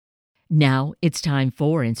Now it's time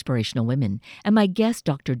for Inspirational Women, and my guest,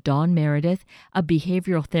 Dr. Dawn Meredith, a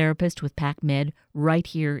behavioral therapist with PacMed right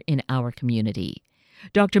here in our community.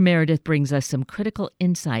 Dr. Meredith brings us some critical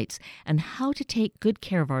insights on how to take good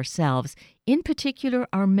care of ourselves, in particular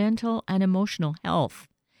our mental and emotional health.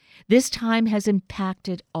 This time has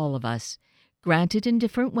impacted all of us, granted in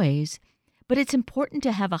different ways, but it's important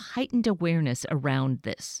to have a heightened awareness around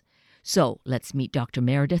this. So let's meet Dr.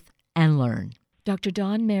 Meredith and learn. Dr.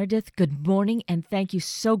 Dawn Meredith, good morning, and thank you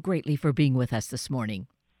so greatly for being with us this morning.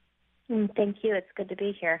 Thank you. It's good to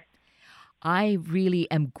be here. I really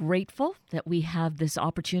am grateful that we have this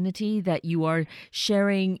opportunity, that you are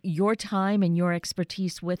sharing your time and your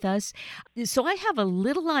expertise with us. So I have a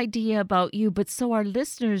little idea about you, but so our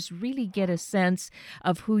listeners really get a sense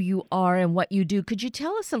of who you are and what you do. Could you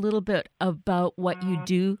tell us a little bit about what you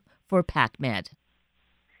do for PacMed?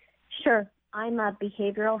 Sure. I'm a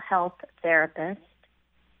behavioral health therapist,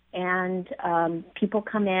 and people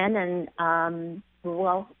come in and,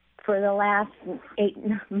 for the last 8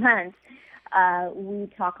 months, we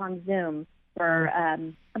talk on Zoom for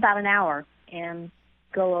about an hour and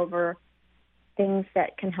go over things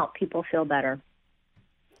that can help people feel better.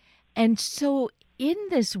 And so in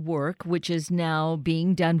this work, which is now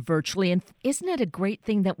being done virtually, and isn't it a great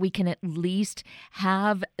thing that we can at least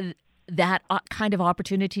have that kind of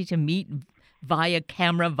opportunity to meet via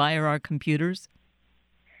camera, via our computers?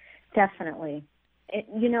 Definitely.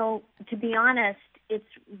 To be honest, it's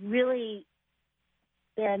really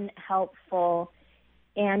been helpful,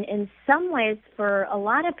 and in some ways, for a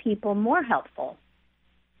lot of people, more helpful.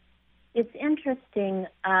 It's interesting,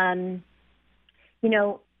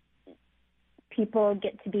 people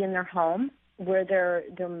get to be in their home where they're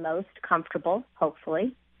most comfortable,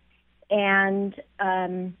 hopefully, and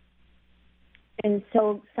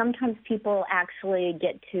so sometimes people actually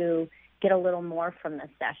get a little more from the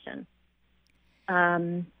session.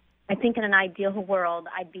 I think in an ideal world,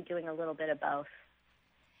 I'd be doing a little bit of both.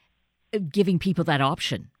 Giving people that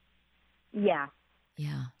option. Yeah.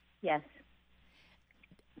 Yeah. Yes.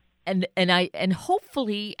 And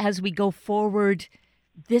hopefully as we go forward,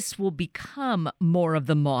 this will become more of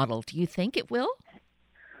the model. Do you think it will?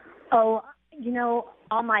 Oh,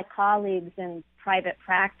 all my colleagues in private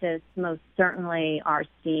practice most certainly are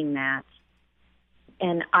seeing that.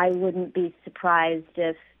 And I wouldn't be surprised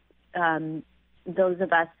if those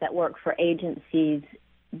of us that work for agencies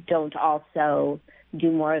don't also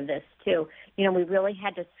do more of this too. We really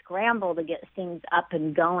had to scramble to get things up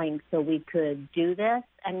and going so we could do this.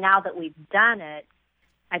 And now that we've done it,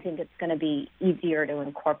 I think it's going to be easier to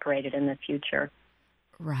incorporate it in the future.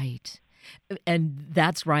 Right. And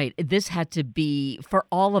that's right. This had to be, for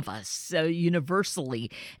all of us,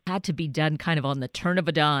 universally, had to be done kind of on the turn of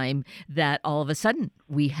a dime, that all of a sudden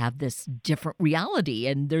we have this different reality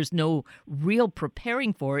and there's no real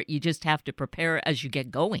preparing for it. You just have to prepare as you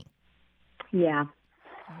get going. Yeah.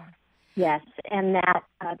 Yes. And that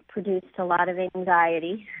produced a lot of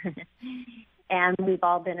anxiety. And we've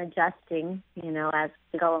all been adjusting, as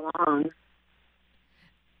we go along.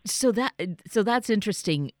 So that's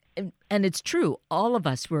interesting. And it's true. All of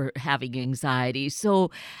us were having anxiety.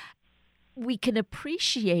 So we can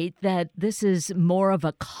appreciate that this is more of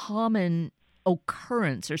a common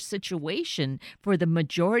occurrence or situation for the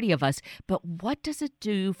majority of us. But what does it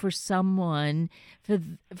do for someone,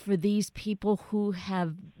 for these people who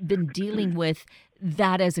have been dealing with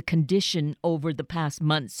that as a condition over the past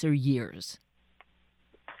months or years?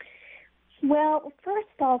 Well, first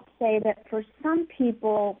I'll say that for some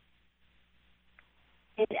people,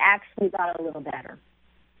 it actually got a little better.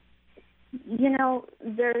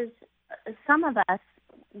 There's some of us,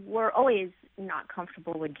 we're always not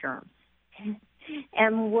comfortable with germs.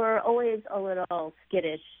 And we're always a little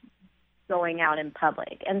skittish going out in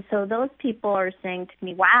public. And so those people are saying to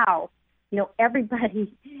me, wow,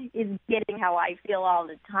 everybody is getting how I feel all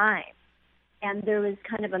the time. And there was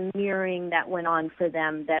kind of a mirroring that went on for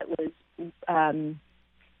them that was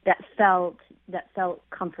that felt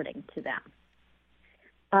comforting to them.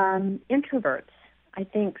 Introverts, I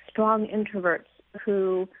think strong introverts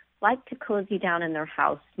who like to cozy down in their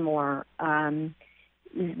house more,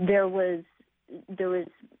 there was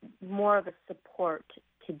more of a support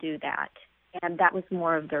to do that, and that was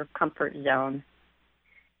more of their comfort zone.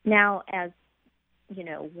 Now, as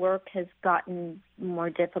work has gotten more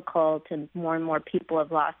difficult and more people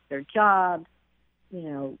have lost their jobs,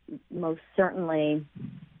 most certainly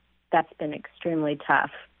that's been extremely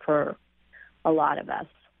tough for a lot of us.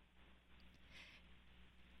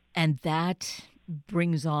 And that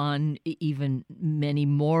brings on even many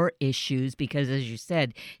more issues because, as you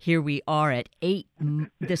said, here we are at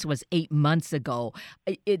this was 8 months ago.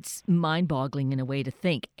 It's mind-boggling in a way to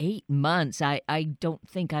think 8 months. I don't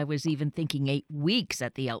think I was even thinking 8 weeks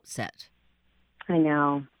at the outset. I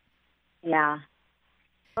know. Yeah.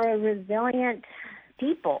 We're a resilient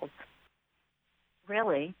people,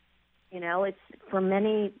 really. It's for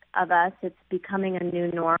many of us, it's becoming a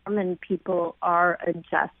new norm, and people are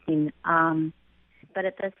adjusting. But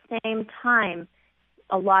at the same time,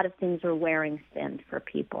 a lot of things are wearing thin for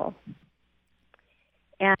people.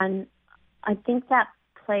 And I think that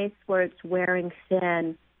place where it's wearing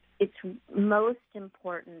thin, it's most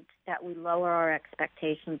important that we lower our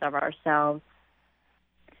expectations of ourselves,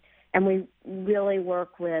 and we really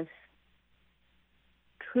work with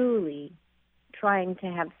truly trying to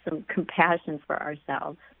have some compassion for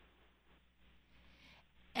ourselves.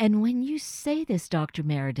 And when you say this, Dr.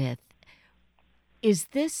 Meredith, is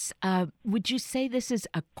this, would you say this is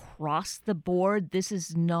across the board? This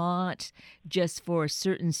is not just for a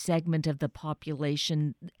certain segment of the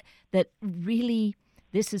population, that really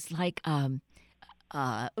this is like a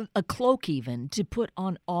cloak even to put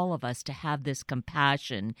on all of us to have this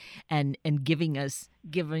compassion and giving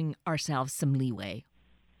ourselves some leeway?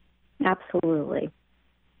 Absolutely.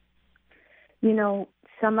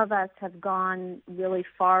 Some of us have gone really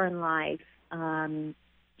far in life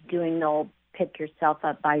doing the old pick yourself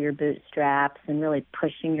up by your bootstraps and really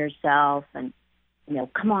pushing yourself and,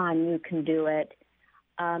 come on, you can do it.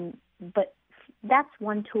 But that's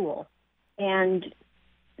one tool, and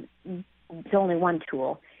it's only one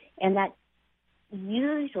tool. And that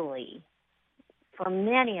usually, for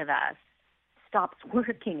many of us, stops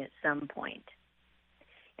working at some point.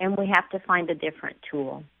 And we have to find a different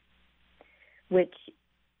tool, which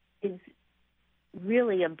is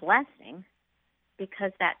really a blessing,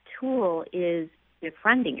 because that tool is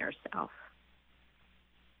befriending yourself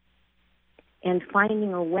and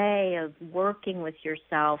finding a way of working with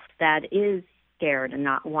yourself that is scared and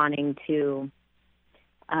not wanting to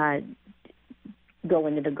go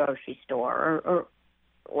into the grocery store,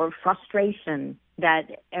 or frustration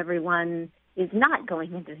that everyone is not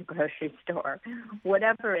going into the grocery store.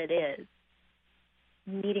 Whatever it is,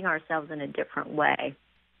 meeting ourselves in a different way.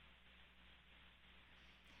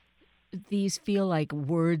 These feel like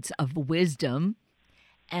words of wisdom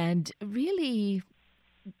and really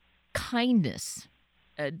kindness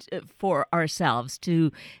for ourselves.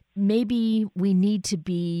 To maybe we need to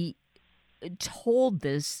be told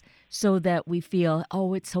this so that we feel,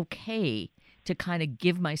 oh, it's okay to kind of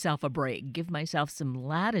give myself a break, give myself some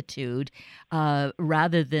latitude,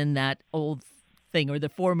 rather than that old thing or the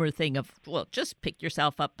former thing of, well, just pick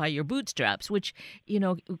yourself up by your bootstraps, which,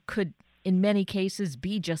 could in many cases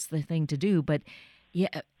be just the thing to do. But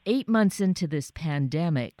yeah, 8 months into this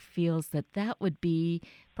pandemic feels that would be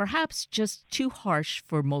perhaps just too harsh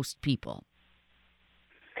for most people.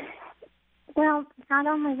 Well, not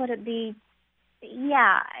only would it be,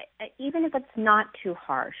 even if it's not too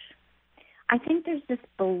harsh, I think there's this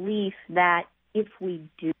belief that if we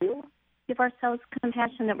do give ourselves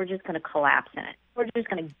compassion, that we're just going to collapse in it. We're just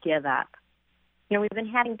going to give up. We've been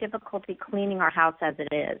having difficulty cleaning our house as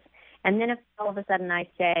it is. And then if all of a sudden I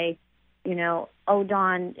say, oh,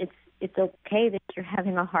 Dawn, it's okay that you're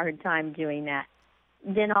having a hard time doing that,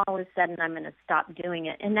 then all of a sudden I'm going to stop doing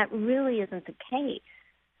it. And that really isn't the case.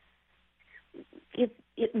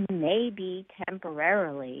 It may be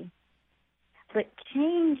temporarily, but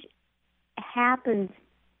change happens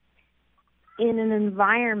in an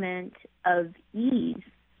environment of ease.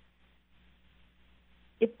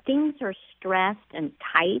 If things are stressed and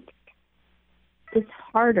tight, it's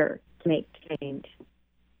harder to make change.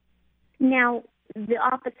 Now, the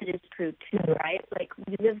opposite is true too, right? Like,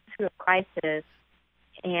 we live through a crisis,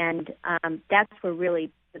 and that's where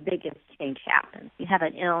really the biggest change happens. You have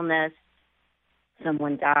an illness,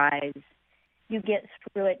 someone dies, you get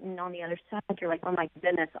through it, and on the other side, you're like, oh my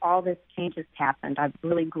goodness, all this change has happened. I've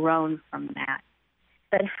really grown from that.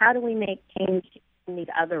 But how do we make change in these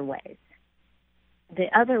other ways? The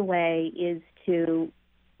other way is to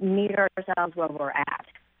meet ourselves where we're at,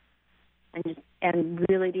 and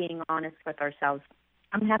really being honest with ourselves.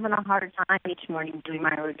 I'm having a hard time each morning doing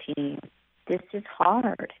my routine. This is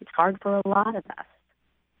hard. It's hard for a lot of us.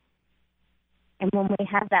 And when we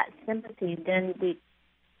have that sympathy, then we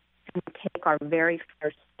can take our very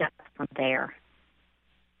first step from there.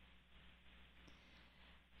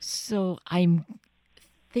 So I'm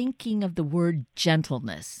thinking of the word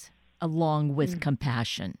gentleness along with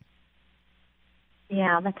compassion.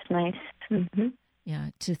 Yeah, that's nice. Mm-hmm. Yeah,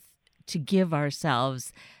 to give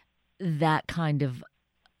ourselves that kind of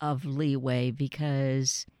of leeway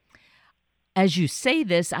because as you say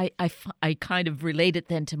this, I kind of relate it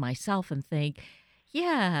then to myself and think,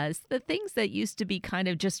 yes, the things that used to be kind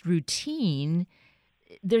of just routine,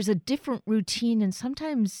 there's a different routine. And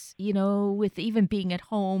sometimes, with even being at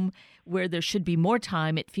home where there should be more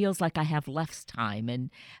time, it feels like I have less time. And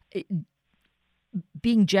it,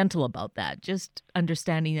 being gentle about that, just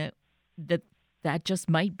understanding that just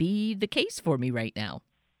might be the case for me right now.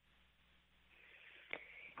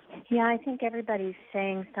 Yeah, I think everybody's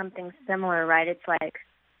saying something similar, right? It's like,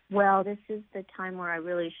 well, this is the time where I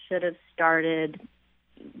really should have started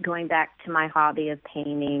going back to my hobby of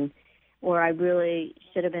painting, or I really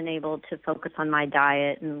should have been able to focus on my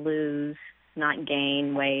diet and lose, not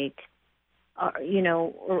gain weight,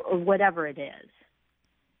 or whatever it is.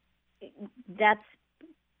 That's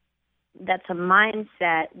a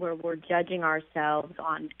mindset where we're judging ourselves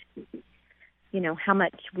on, how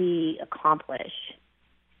much we accomplish.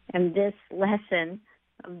 And this lesson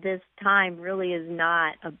of this time really is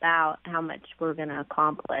not about how much we're going to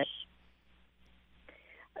accomplish.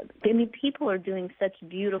 I mean, people are doing such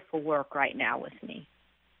beautiful work right now with me.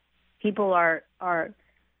 People are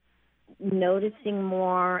noticing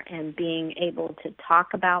more and being able to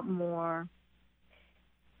talk about more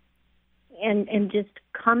and just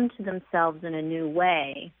come to themselves in a new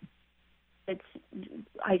way.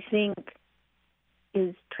 I think,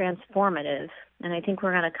 is transformative. And I think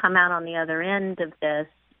we're going to come out on the other end of this.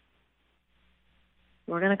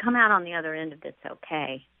 We're going to come out on the other end of this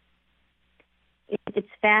okay. It's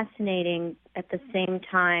fascinating at the same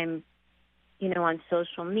time, on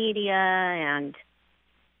social media and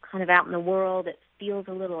kind of out in the world, it feels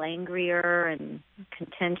a little angrier and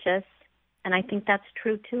contentious. And I think that's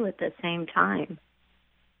true, too, at the same time.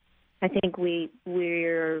 I think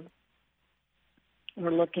we're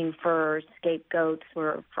looking for scapegoats.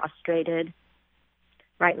 We're frustrated.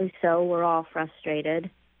 Rightly so, we're all frustrated.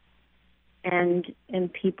 And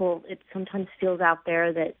people, it sometimes feels out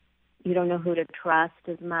there that you don't know who to trust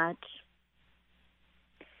as much.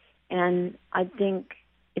 And I think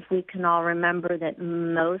if we can all remember that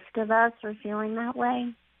most of us are feeling that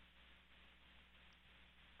way,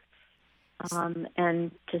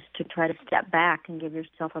 and just to try to step back and give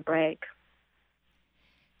yourself a break.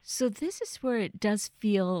 So this is where it does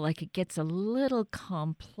feel like it gets a little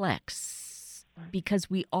complex because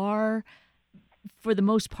we are, for the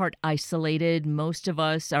most part, isolated. Most of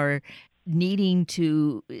us are needing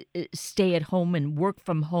to stay at home and work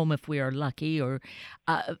from home if we are lucky, or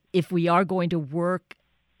if we are going to work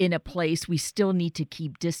in a place, we still need to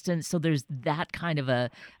keep distance. So there's that kind of a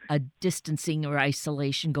distancing or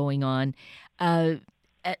isolation going on.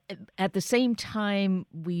 At the same time,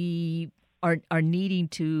 we are needing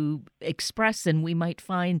to express, and we might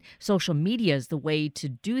find social media is the way to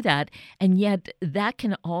do that. And yet that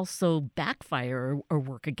can also backfire or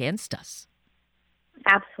work against us.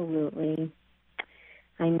 Absolutely.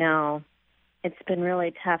 I know. It's been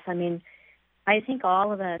really tough. I mean, I think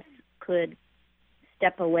all of us could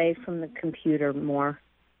step away from the computer more,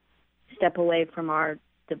 step away from our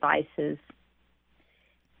devices.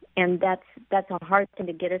 And that's a hard thing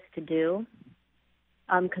to get us to do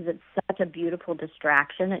because it's such a beautiful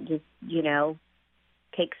distraction. It just,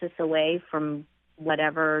 takes us away from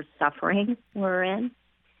whatever suffering we're in.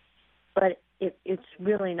 But it's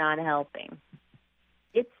really not helping.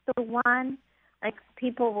 It's the one, like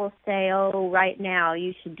people will say, oh, right now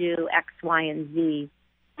you should do X, Y, and Z.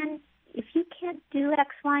 And if you can't do X,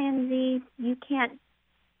 Y, and Z, you can't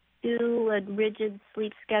do a rigid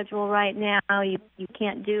sleep schedule right now. You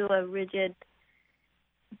can't do a rigid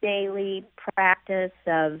daily practice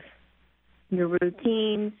of your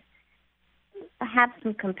routines. Have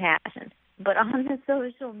some compassion. But on the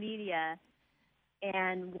social media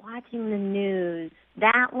and watching the news,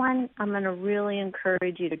 that one, I'm going to really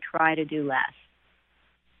encourage you to try to do less.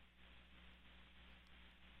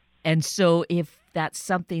 And so if that's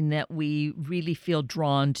something that we really feel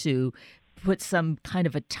drawn to, put some kind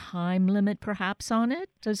of a time limit perhaps on it,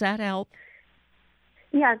 does that help?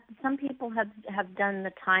 Yeah, some people have done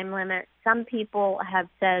the time limit. Some people have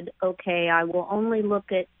said, okay, I will only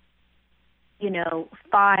look at,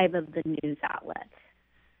 5 of the news outlets.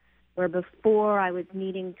 Where before I was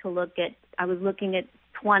looking at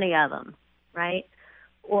 20 of them, right?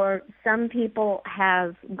 Or some people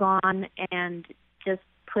have gone and just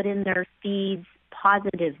put in their feeds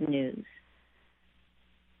positive news.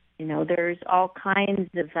 There's all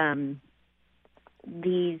kinds of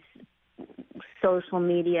these social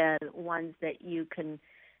media ones that you can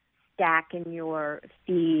stack in your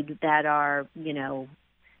feed that are,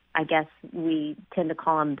 I guess we tend to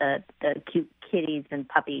call them the cute kitties and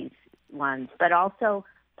puppies ones, but also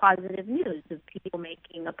positive news, of people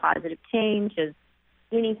making a positive change, of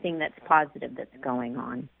anything that's positive that's going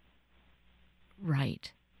on.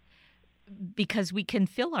 Right. Because we can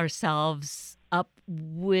fill ourselves up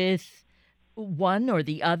with one or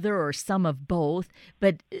the other or some of both,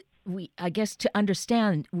 but I guess to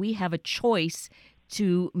understand, we have a choice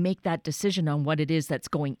to make that decision on what it is that's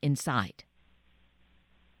going inside.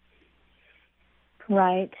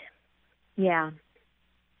 Right. Yeah.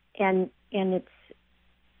 And it's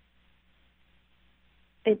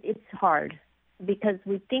hard because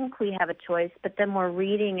we think we have a choice, but then we're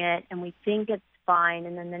reading it and we think it's fine,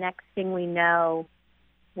 and then the next thing we know,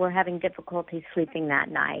 we're having difficulty sleeping that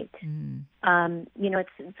night.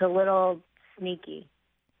 It's a little sneaky.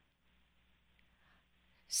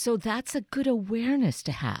 So that's a good awareness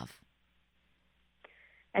to have.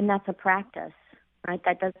 And that's a practice, right?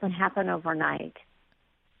 That doesn't happen overnight.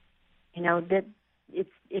 That it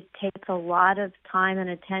takes a lot of time and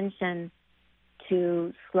attention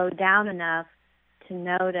to slow down enough to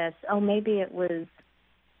notice, maybe it was,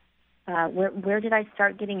 where did I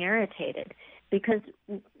start getting irritated? Because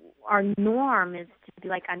our norm is to be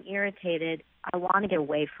like, I'm irritated, I want to get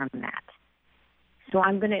away from that. So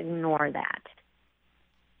I'm going to ignore that.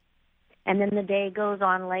 And then the day goes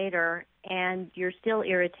on later, and you're still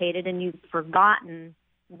irritated, and you've forgotten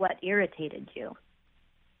what irritated you.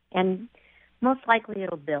 And most likely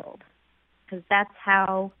it'll build, because that's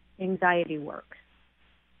how anxiety works.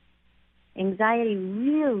 Anxiety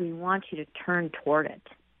really wants you to turn toward it.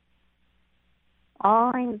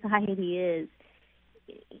 All anxiety is,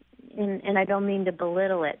 and I don't mean to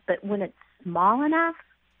belittle it, but when it's small enough,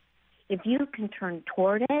 if you can turn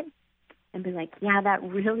toward it and be like, yeah, that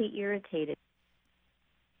really irritated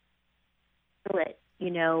it,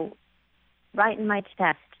 right in my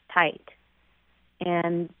chest, tight.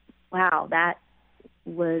 And wow, that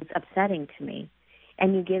was upsetting to me.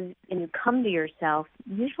 And you come to yourself,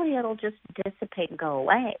 usually it'll just dissipate and go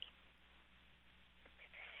away.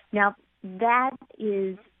 Now, that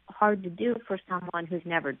is hard to do for someone who's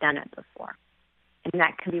never done it before. And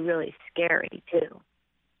that can be really scary, too.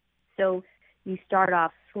 So you start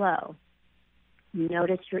off slow. You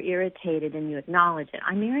notice you're irritated and you acknowledge it.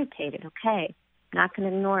 I'm irritated, okay. I'm not going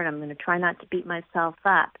to ignore it. I'm going to try not to beat myself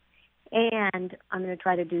up. And I'm going to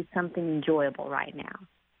try to do something enjoyable right now.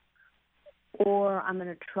 Or I'm going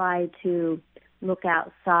to try to look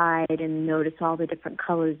outside and notice all the different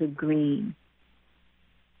colors of green.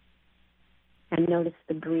 And notice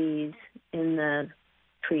the breeze in the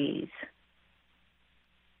trees.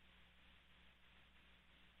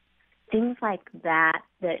 Things like that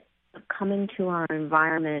come into our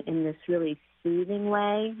environment in this really soothing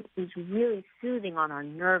way is really soothing on our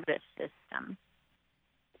nervous system.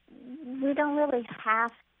 We don't really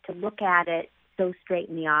have to look at it so straight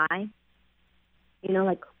in the eye.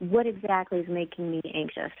 Like, what exactly is making me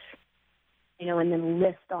anxious? And then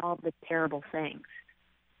list all the terrible things.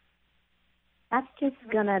 That's just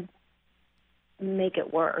going to make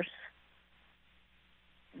it worse.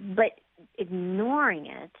 But ignoring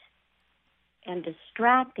it and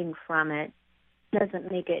distracting from it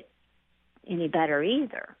doesn't make it any better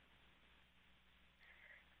either.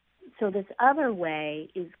 So this other way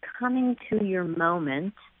is coming to your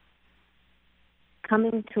moment,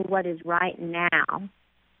 coming to what is right now,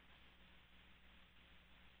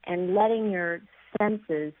 and letting your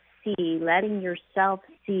senses see, letting yourself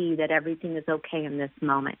see that everything is okay in this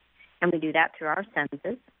moment. And we do that through our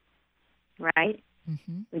senses, right?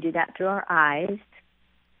 Mm-hmm. We do that through our eyes,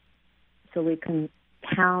 so we can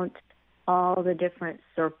count all the different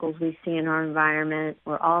circles we see in our environment,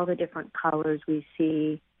 or all the different colors we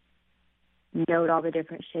see, note all the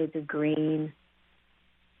different shades of green,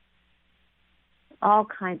 all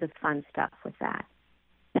kinds of fun stuff with that.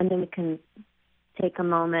 And then we can take a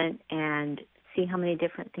moment and see how many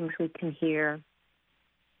different things we can hear.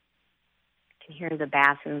 You can hear the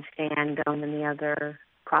bathroom fan going in the other,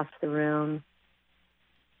 across the room,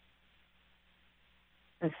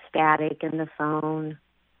 the static in the phone.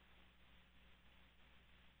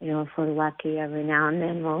 If we're lucky, every now and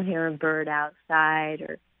then we'll hear a bird outside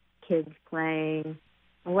or kids playing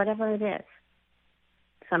or whatever it is.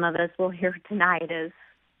 Some of us will hear tinnitus.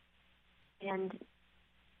 And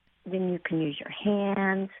then you can use your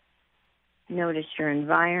hands, notice your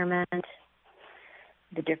environment,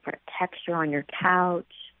 the different texture on your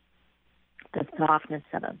couch, the softness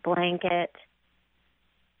of a blanket.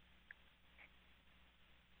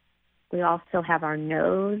 We also have our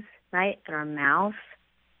nose, right, and our mouth.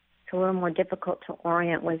 It's a little more difficult to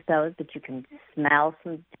orient with those, but you can smell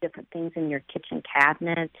some different things in your kitchen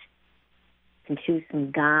cabinet. You can chew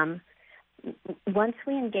some gum. Once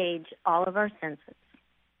we engage all of our senses,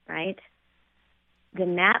 right?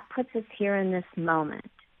 Then that puts us here in this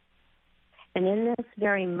moment. And in this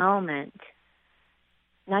very moment,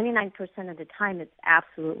 99% of the time it's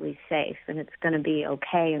absolutely safe and it's going to be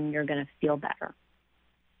okay and you're going to feel better.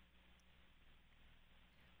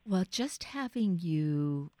 Well, just having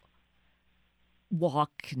you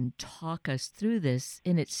walk and talk us through this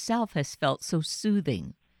in itself has felt so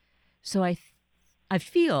soothing. So I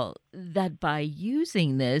feel that by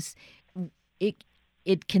using this, it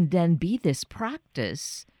it can then be this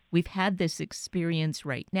practice. We've had this experience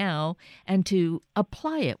right now, and to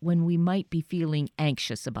apply it when we might be feeling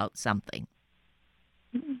anxious about something.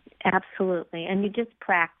 Absolutely. And you just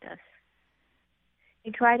practice.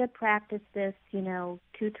 You try to practice this, 2-3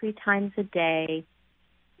 times a day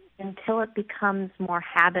until it becomes more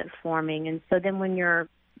habit forming. And so then when you're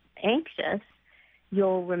anxious,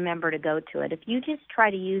 you'll remember to go to it. If you just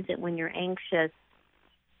try to use it when you're anxious,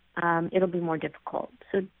 it'll be more difficult.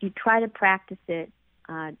 So you try to practice it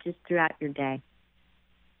just throughout your day.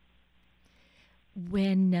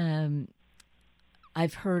 When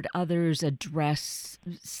I've heard others address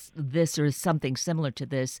this or something similar to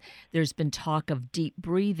this, there's been talk of deep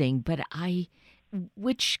breathing,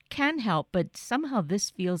 which can help, but somehow this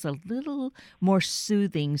feels a little more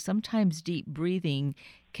soothing. Sometimes deep breathing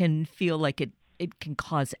can feel like it can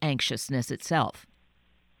cause anxiousness itself.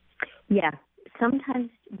 Yeah. Sometimes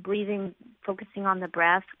breathing, focusing on the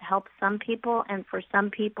breath, helps some people, and for some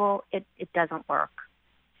people, it doesn't work.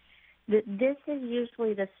 This is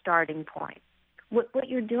usually the starting point. What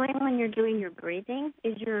you're doing when you're doing your breathing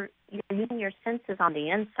is you're using your senses on the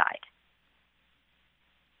inside,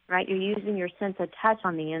 right? You're using your sense of touch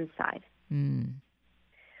on the inside. Mm.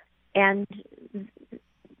 And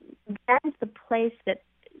that is the place that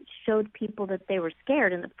showed people that they were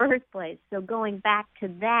scared in the first place. So going back to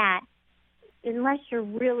that, unless you're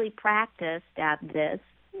really practiced at this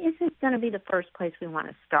going to be the first place we want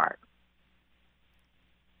to start.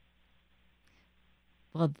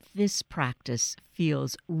 Well, this practice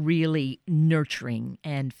feels really nurturing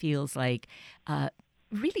and feels like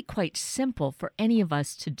really quite simple for any of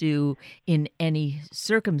us to do in any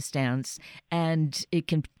circumstance. And it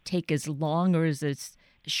can take as long or as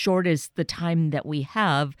short as the time that we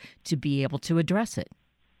have to be able to address it.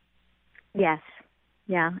 Yes.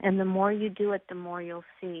 Yeah. And the more you do it, the more you'll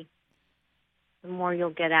see, the more you'll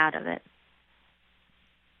get out of it.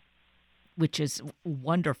 Which is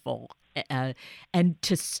wonderful. And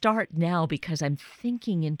to start now, because I'm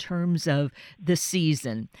thinking in terms of the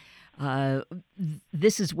season,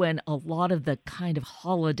 this is when a lot of the kind of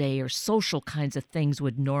holiday or social kinds of things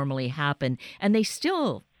would normally happen. And they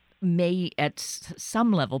still may at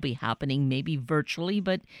some level be happening, maybe virtually,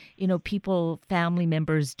 but, people, family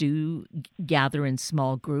members do gather in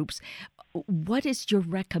small groups. What is your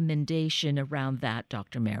recommendation around that,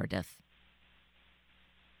 Dr. Meredith?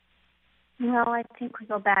 Well, I think we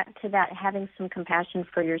go back to that, having some compassion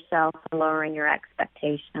for yourself and lowering your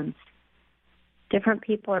expectations. Different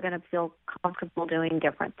people are going to feel comfortable doing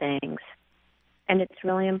different things. And it's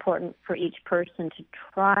really important for each person to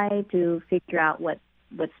try to figure out what's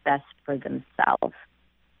best for themselves.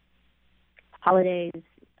 Holidays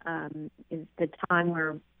is the time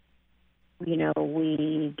where,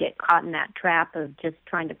 we get caught in that trap of just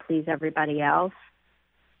trying to please everybody else.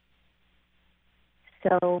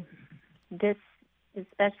 So this,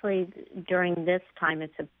 especially during this time,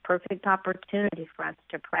 it's a perfect opportunity for us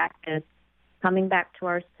to practice coming back to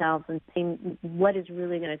ourselves and seeing what is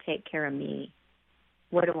really going to take care of me.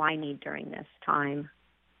 What do I need during this time?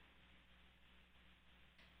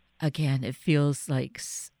 Again, it feels like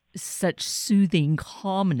such soothing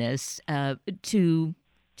calmness to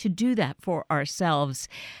do that for ourselves,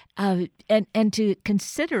 and to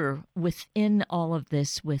consider within all of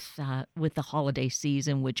this with the holiday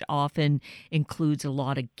season, which often includes a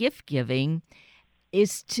lot of gift giving,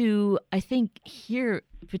 is to, I think, here,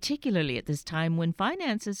 particularly at this time when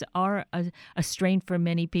finances are a strain for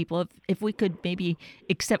many people, if we could maybe,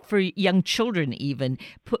 except for young children even,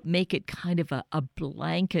 make it kind of a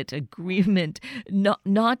blanket agreement,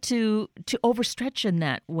 not to overstretch in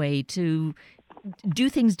that way, to do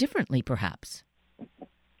things differently, perhaps.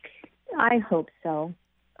 I hope so.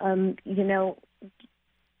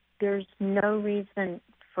 There's no reason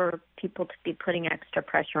for people to be putting extra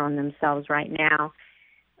pressure on themselves right now.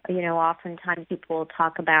 Oftentimes people will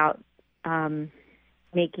talk about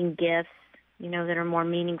making gifts, that are more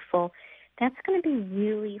meaningful. That's going to be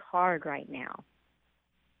really hard right now.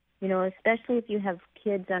 Especially if you have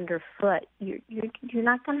kids underfoot, you're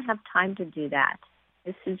not going to have time to do that.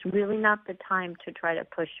 This is really not the time to try to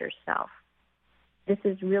push yourself. This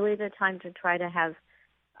is really the time to try to have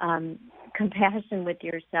compassion with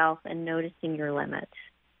yourself and noticing your limits.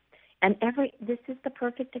 And this is the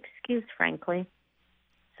perfect excuse, frankly.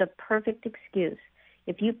 It's a perfect excuse.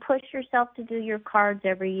 If you push yourself to do your cards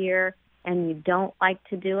every year and you don't like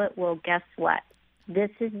to do it, well, guess what? This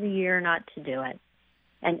is the year not to do it.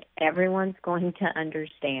 And everyone's going to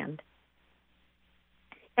understand.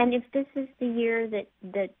 And if this is the year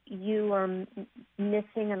that you are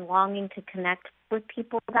missing and longing to connect with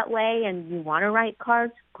people that way and you want to write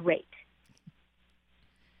cards, great.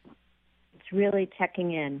 It's really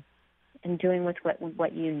checking in and doing with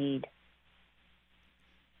what you need.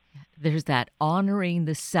 There's that honoring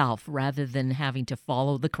the self rather than having to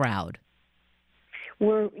follow the crowd.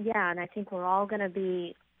 And I think we're all going to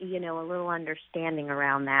be, a little understanding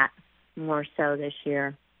around that more so this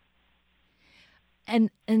year. And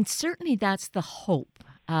certainly that's the hope.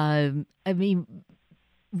 We're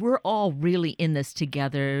all really in this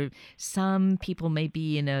together. Some people may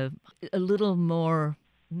be in a little more,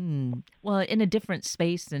 in a different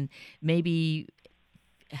space, and maybe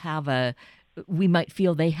we might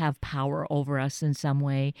feel they have power over us in some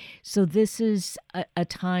way. So this is a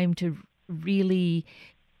time to really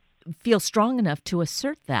feel strong enough to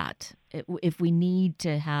assert that. If we need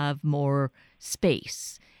to have more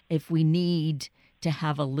space, if we need to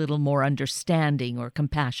have a little more understanding or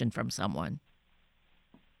compassion from someone.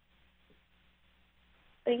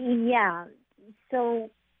 Yeah.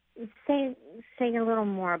 So say a little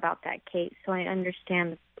more about that, Kate, so I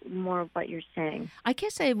understand more of what you're saying. I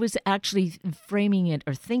guess I was actually framing it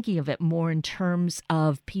or thinking of it more in terms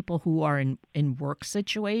of people who are in work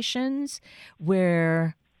situations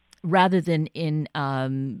where, rather than in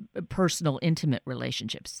personal, intimate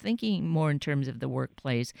relationships, thinking more in terms of the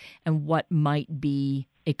workplace and what might be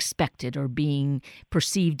expected or being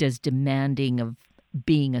perceived as demanding of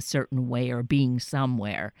being a certain way or being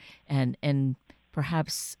somewhere. And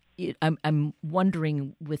perhaps I'm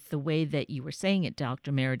wondering, with the way that you were saying it,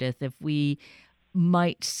 Dr. Meredith, if we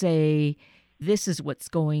might say, this is what's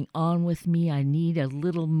going on with me. I need a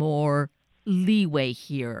little more leeway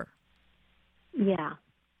here. Yeah.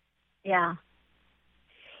 Yeah.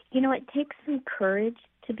 It takes some courage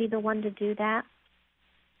to be the one to do that.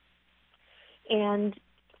 And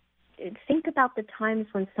think about the times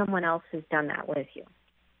when someone else has done that with you,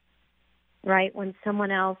 right? When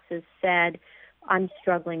someone else has said, I'm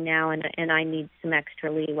struggling now and I need some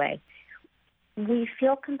extra leeway. We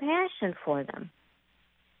feel compassion for them.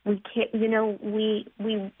 We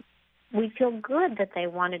feel good that they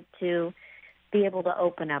wanted to be able to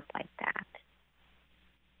open up like that.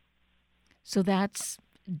 So that's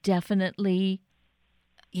definitely,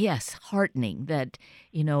 yes, heartening that,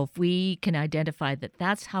 if we can identify that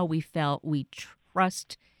that's how we felt, we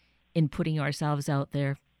trust in putting ourselves out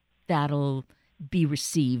there, that'll be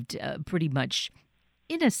received pretty much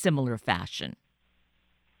in a similar fashion.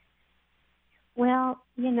 Well,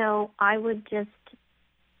 I would just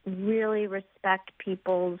really respect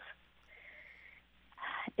people's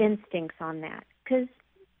instincts on that because,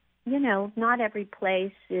 not every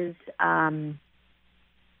place is going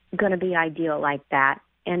to be ideal like that.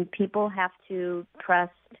 And people have to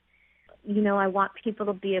trust, I want people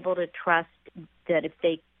to be able to trust that if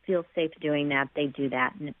they feel safe doing that, they do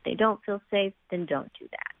that. And if they don't feel safe, then don't do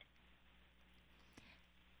that.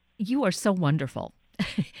 You are so wonderful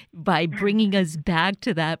by bringing us back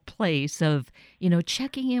to that place of,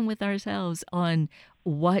 checking in with ourselves on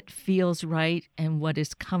what feels right and what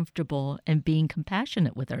is comfortable and being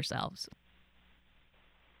compassionate with ourselves.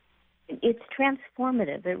 It's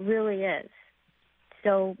transformative. It really is.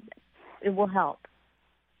 So it will help.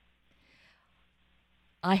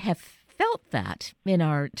 I have felt that in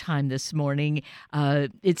our time this morning.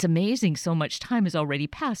 It's amazing so much time has already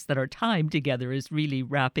passed that our time together is really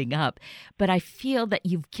wrapping up. But I feel that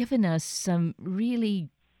you've given us some really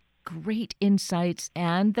great insights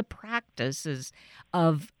and the practices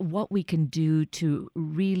of what we can do to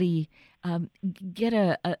really get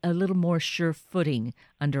a little more sure footing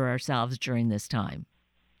under ourselves during this time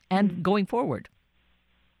and going forward.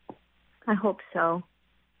 I hope so.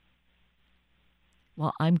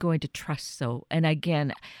 Well, I'm going to trust so. And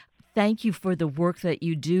again, thank you for the work that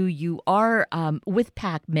you do. You are with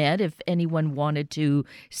PacMed if anyone wanted to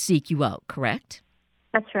seek you out, correct?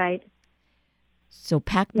 That's right. So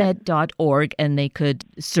pacmed.org, and they could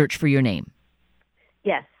search for your name.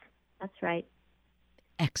 Yes, that's right.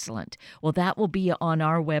 Excellent. Well, that will be on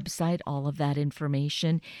our website, all of that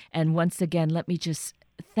information. And once again, let me just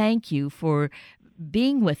thank you for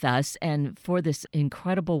being with us and for this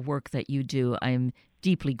incredible work that you do. I'm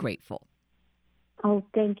deeply grateful. Oh,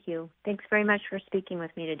 thank you. Thanks very much for speaking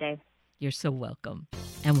with me today. You're so welcome.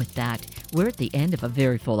 And with that, we're at the end of a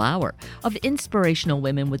very full hour of Inspirational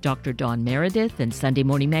Women with Dr. Dawn Meredith and Sunday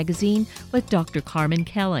Morning Magazine with Dr. Carmen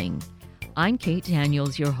Kelling. I'm Kate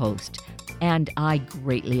Daniels, your host, and I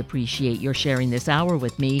greatly appreciate your sharing this hour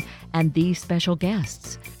with me and these special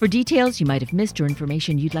guests. For details you might have missed or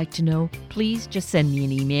information you'd like to know, please just send me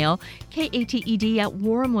an email,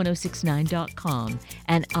 kated@warm1069.com,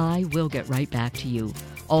 and I will get right back to you.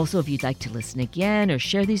 Also, if you'd like to listen again or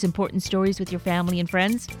share these important stories with your family and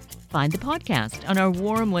friends, find the podcast on our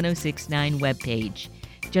Warm 1069 webpage.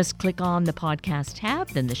 Just click on the podcast tab,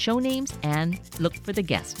 then the show names, and look for the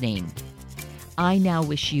guest name. I now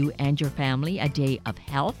wish you and your family a day of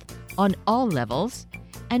health on all levels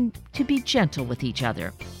and to be gentle with each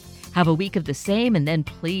other. Have a week of the same, and then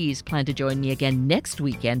please plan to join me again next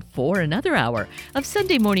weekend for another hour of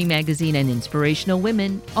Sunday Morning Magazine and Inspirational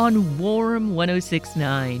Women on Warm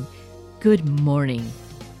 1069. Good morning.